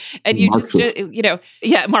whatever. And you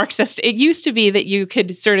Marxist. Marxist. It used to be that you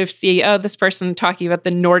could sort of see, oh, this person talking about the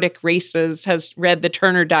Nordic races has read the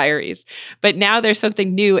Turner Diaries. But now there's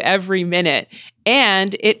something new every minute.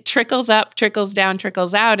 And it trickles up, trickles down,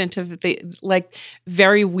 trickles out into the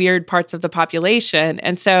very weird parts of the population.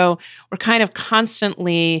 And so we're kind of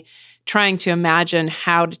constantly trying to imagine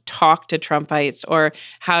how to talk to Trumpites, or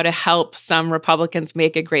how to help some Republicans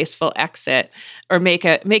make a graceful exit, or make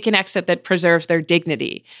an exit that preserves their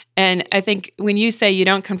dignity. And I think when you say you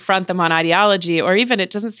don't confront them on ideology, or even it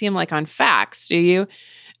doesn't seem like on facts, do you?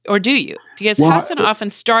 Or do you? Because Hassan often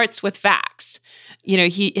starts with facts.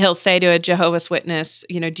 He'll say to a Jehovah's Witness,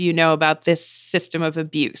 do you know about this system of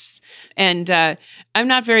abuse? And I'm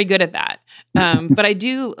not very good at that. But I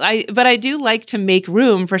do like to make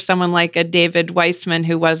room for someone like a David Weissman,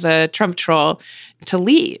 who was a Trump troll, to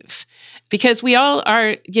leave. Because we all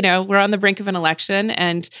are, we're on the brink of an election,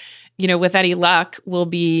 and with any luck, we'll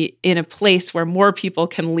be in a place where more people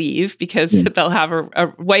can leave, because they'll have a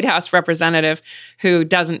White House representative who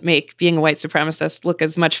doesn't make being a white supremacist look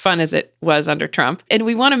as much fun as it was under Trump. And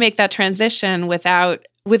we want to make that transition without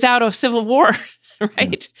a civil war,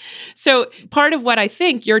 right? So part of what I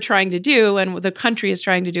think you're trying to do, and the country is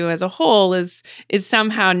trying to do as a whole, is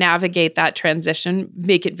somehow navigate that transition,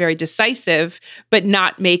 make it very decisive, but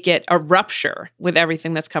not make it a rupture with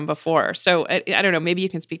everything that's come before. So I don't know, maybe you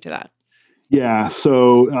can speak to that. Yeah,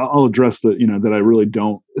 so I'll address that I really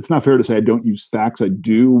don't, it's not fair to say I don't use facts. I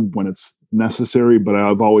do when it's necessary, but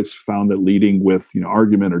I've always found that leading with,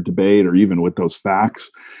 argument or debate, or even with those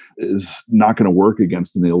facts, is not going to work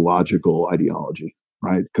against an illogical ideology,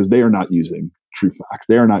 right? Because they are not using true facts.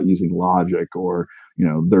 They are not using logic or,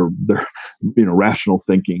 their rational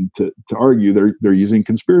thinking to argue. They're using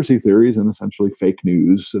conspiracy theories and essentially fake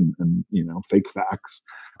news and fake facts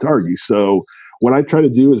to argue. So what I try to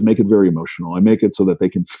do is make it very emotional. I make it so that they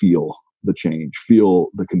can feel the change, feel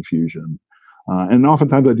the confusion. And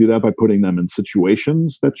oftentimes I do that by putting them in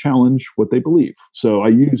situations that challenge what they believe. So I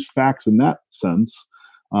use facts in that sense.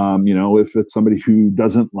 If it's somebody who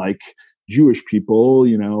doesn't like Jewish people,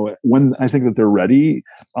 when I think that they're ready,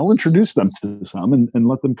 I'll introduce them to some and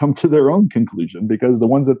let them come to their own conclusion, because the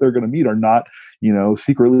ones that they're going to meet are not,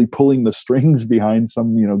 secretly pulling the strings behind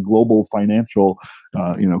some, global financial,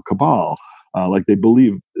 cabal. Like they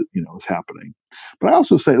believe, is happening. But I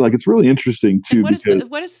also say, it's really interesting too. What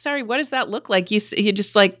does that look like? You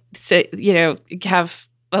just say, have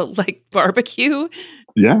barbecue?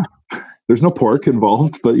 Yeah. There's no pork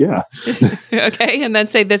involved, but yeah. Okay. And then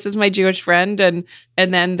say, this is my Jewish friend. And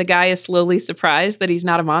then the guy is slowly surprised that he's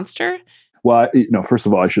not a monster. Well, first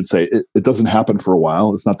of all, I should say it doesn't happen for a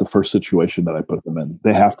while. It's not the first situation that I put them in.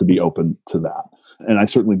 They have to be open to that. And I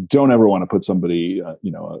certainly don't ever want to put somebody,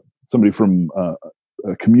 somebody from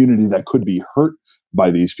a community that could be hurt by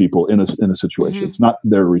these people in a situation. Mm-hmm. It's not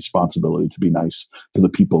their responsibility to be nice to the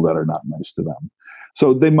people that are not nice to them.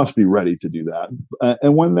 So they must be ready to do that.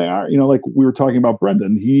 And when they are, like we were talking about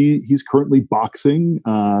Brendan, he's currently boxing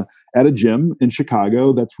at a gym in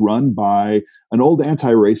Chicago that's run by an old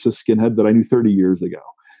anti-racist skinhead that I knew 30 years ago.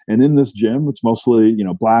 And in this gym, it's mostly,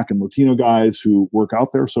 Black and Latino guys who work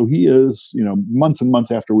out there. So he is, months and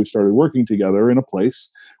months after we started working together, in a place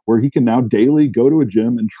where he can now daily go to a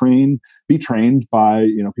gym and be trained by,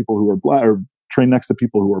 people who are Black, or train next to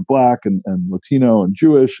people who are Black and Latino and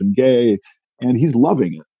Jewish and gay. and he's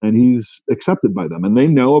loving it, and he's accepted by them, and they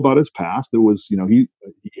know about his past. It was, he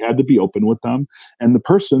had to be open with them, and the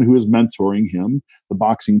person who is mentoring him, the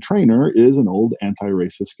boxing trainer, is an old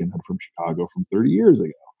anti-racist skinhead from Chicago from 30 years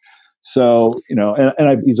ago. So,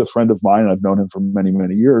 he's a friend of mine, and I've known him for many,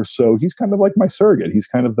 many years. So he's kind of like my surrogate. He's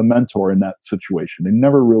kind of the mentor in that situation. They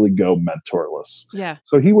never really go mentorless. Yeah.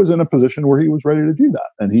 So he was in a position where he was ready to do that.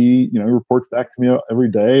 And he reports back to me every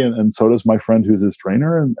day. And so does my friend who's his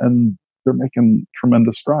trainer. And they're making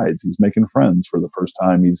tremendous strides. He's making friends for the first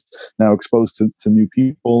time. He's now exposed to new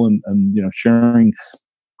people and sharing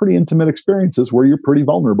pretty intimate experiences where you're pretty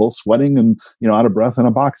vulnerable, sweating and, out of breath in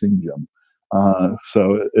a boxing gym.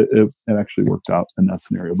 So it actually worked out in that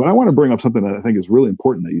scenario. But I want to bring up something that I think is really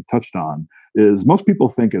important that you touched on, is most people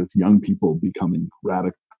think it's young people becoming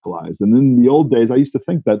radicalized. And in the old days, I used to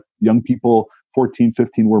think that young people, 14,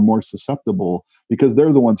 15, were more susceptible because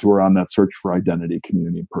they're the ones who are on that search for identity,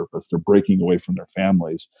 community, and purpose. They're breaking away from their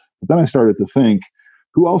families. But then I started to think,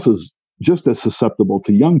 who else is just as susceptible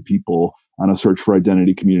to young people on a search for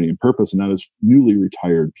identity, community, and purpose? And that is newly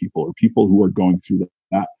retired people, or people who are going through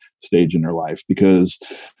that stage in their life, because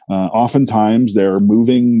oftentimes they're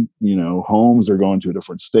moving, homes, they're going to a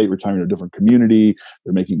different state, retiring to a different community,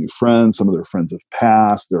 they're making new friends. Some of their friends have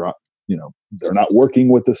passed. They're not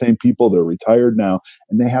working with the same people. They're retired now,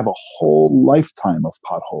 and they have a whole lifetime of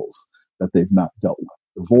potholes that they've not dealt with.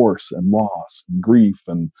 Divorce and loss and grief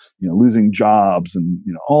and, losing jobs and,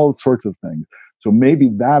 all sorts of things. So maybe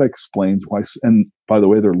that explains why. And by the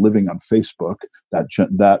way, they're living on Facebook.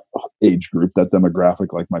 That age group, that demographic,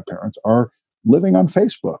 like my parents, are living on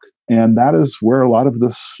Facebook, and that is where a lot of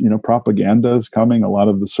this, propaganda is coming. A lot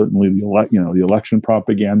of the election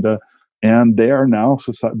propaganda, and they are now,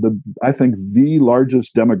 I think, the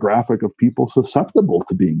largest demographic of people susceptible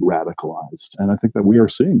to being radicalized. And I think that we are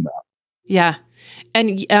seeing that. Yeah.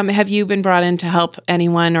 And have you been brought in to help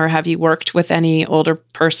anyone, or have you worked with any older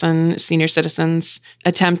person, senior citizens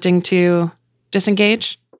attempting to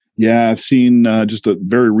disengage? Yeah, I've seen just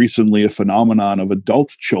very recently a phenomenon of adult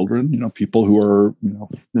children, people who are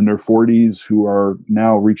in their 40s who are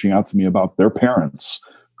now reaching out to me about their parents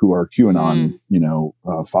who are QAnon,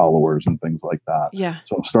 followers and things like that. Yeah.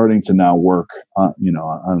 So I'm starting to now work on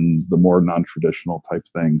the more non-traditional type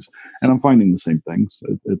things, and I'm finding the same things.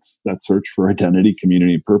 It's that search for identity,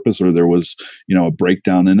 community, purpose, or there was, a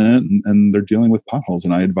breakdown in it, and they're dealing with potholes.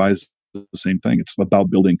 And I advise the same thing. It's about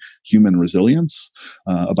building human resilience,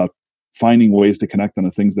 about finding ways to connect on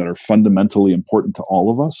the things that are fundamentally important to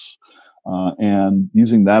all of us. And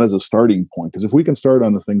using that as a starting point. Because if we can start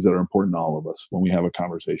on the things that are important to all of us when we have a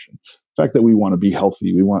conversation, the fact that we want to be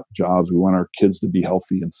healthy, we want jobs, we want our kids to be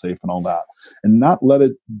healthy and safe and all that, and not let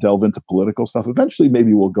it delve into political stuff. Eventually,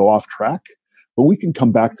 maybe we'll go off track, but we can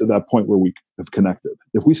come back to that point where we have connected.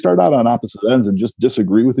 If we start out on opposite ends and just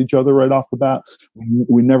disagree with each other right off the bat,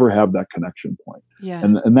 we never have that connection point. Yeah.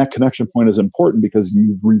 And that connection point is important because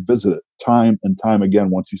you revisit it time and time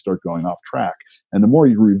again once you start going off track. And the more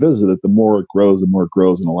you revisit it, the more it grows, and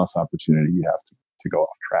the less opportunity you have to go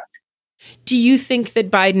off track. Do you think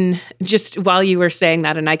that Biden, just while you were saying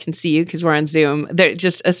that, and I can see you because we're on Zoom, there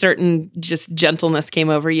just a certain gentleness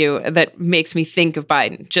came over you that makes me think of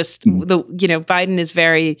Biden. Biden is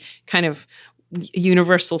very kind of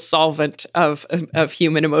universal solvent of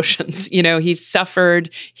human emotions. He's suffered.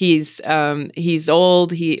 He's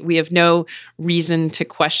old. We have no reason to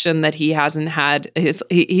question that he hasn't had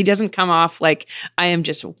he doesn't come off like, I am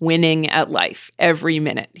just winning at life every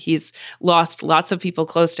minute. He's lost lots of people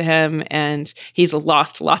close to him, and he's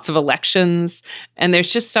lost lots of elections. And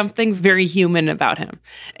there's just something very human about him.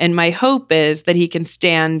 And my hope is that he can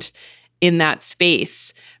stand in that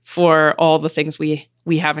space for all the things we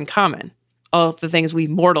have in common. All the things we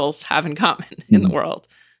mortals have in common in the world.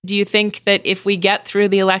 Do you think that if we get through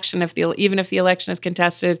the election, even if the election is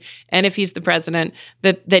contested, and if he's the president,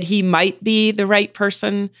 that he might be the right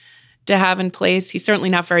person to have in place? He's certainly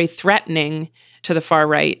not very threatening to the far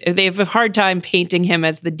right. They have a hard time painting him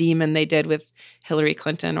as the demon they did with Hillary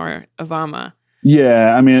Clinton or Obama.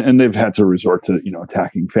 Yeah, I mean, and they've had to resort to,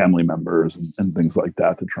 attacking family members and things like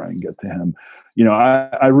that to try and get to him.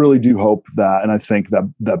 I really do hope that, and I think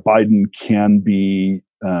that Biden can be,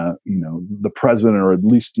 the president, or at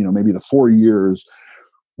least, maybe the 4 years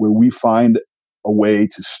where we find a way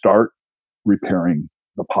to start repairing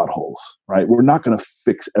the potholes, right? We're not going to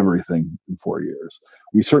fix everything in 4 years.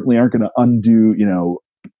 We certainly aren't going to undo,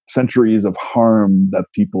 centuries of harm that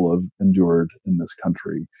people have endured in this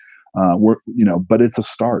country. But it's a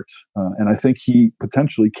start. And I think he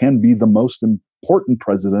potentially can be the most important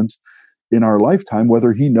president in our lifetime,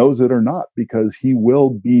 whether he knows it or not, because he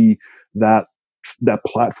will be that that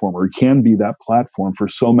platform, or he can be that platform for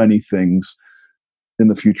so many things in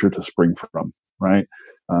the future to spring from, right?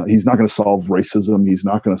 He's not going to solve racism. He's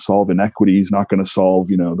not going to solve inequity. He's not going to solve,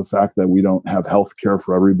 the fact that we don't have health care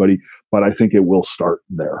for everybody. But I think it will start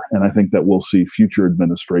there. And I think that we'll see future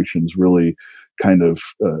administrations really kind of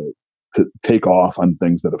to take off on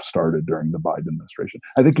things that have started during the Biden administration.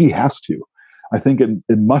 I think he has to. I think it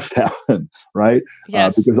must happen, right?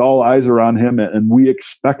 Yes. Because all eyes are on him, and we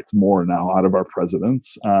expect more now out of our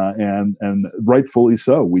presidents, and rightfully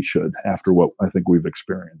so. We should, after what I think we've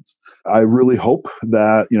experienced. I really hope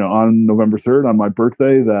that on November 3rd, on my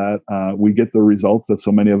birthday, that we get the results that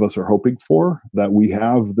so many of us are hoping for. That we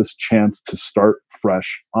have this chance to start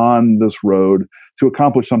fresh on this road to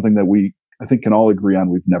accomplish something that I think can all agree on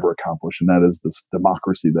we've never accomplished, and that is this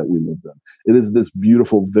democracy that we live in. It is this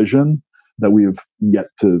beautiful vision that we have yet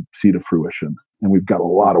to see to fruition. And we've got a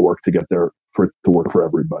lot of work to get there for it to work for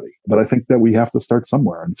everybody. But I think that we have to start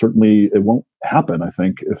somewhere. And certainly it won't happen, I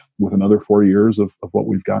think, if with another 4 years of what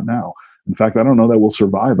we've got now. In fact, I don't know that we'll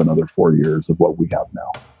survive another 4 years of what we have now.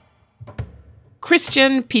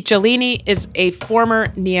 Christian Picciolini is a former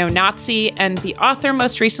neo-Nazi and the author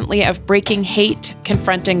most recently of Breaking Hate,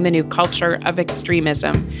 Confronting the New Culture of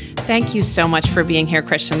Extremism. Thank you so much for being here,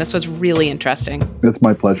 Christian. This was really interesting. It's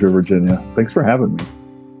my pleasure, Virginia. Thanks for having me.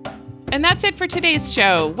 And that's it for today's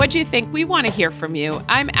show. What do you think? We want to hear from you.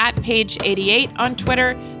 I'm at Page88 on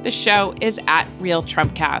Twitter. The show is at Real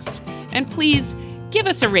Trumpcast. And please give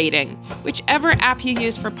us a rating. Whichever app you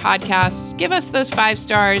use for podcasts, give us those 5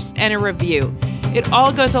 stars and a review. It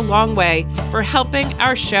all goes a long way for helping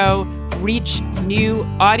our show reach new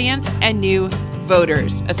audience and new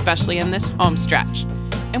voters, especially in this home stretch.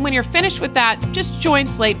 And when you're finished with that, just join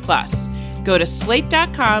Slate Plus. Go to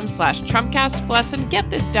slate.com/Trumpcast Plus and get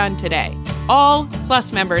this done today. All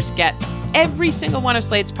Plus members get every single one of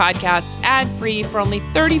Slate's podcasts ad-free for only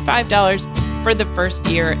 $35 for the first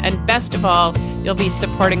year. And best of all, you'll be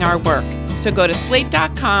supporting our work. So go to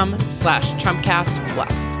slate.com/Trumpcast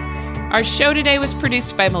Plus. Our show today was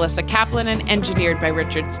produced by Melissa Kaplan and engineered by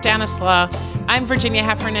Richard Stanislaw. I'm Virginia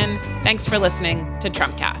Heffernan. Thanks for listening to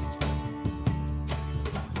Trumpcast.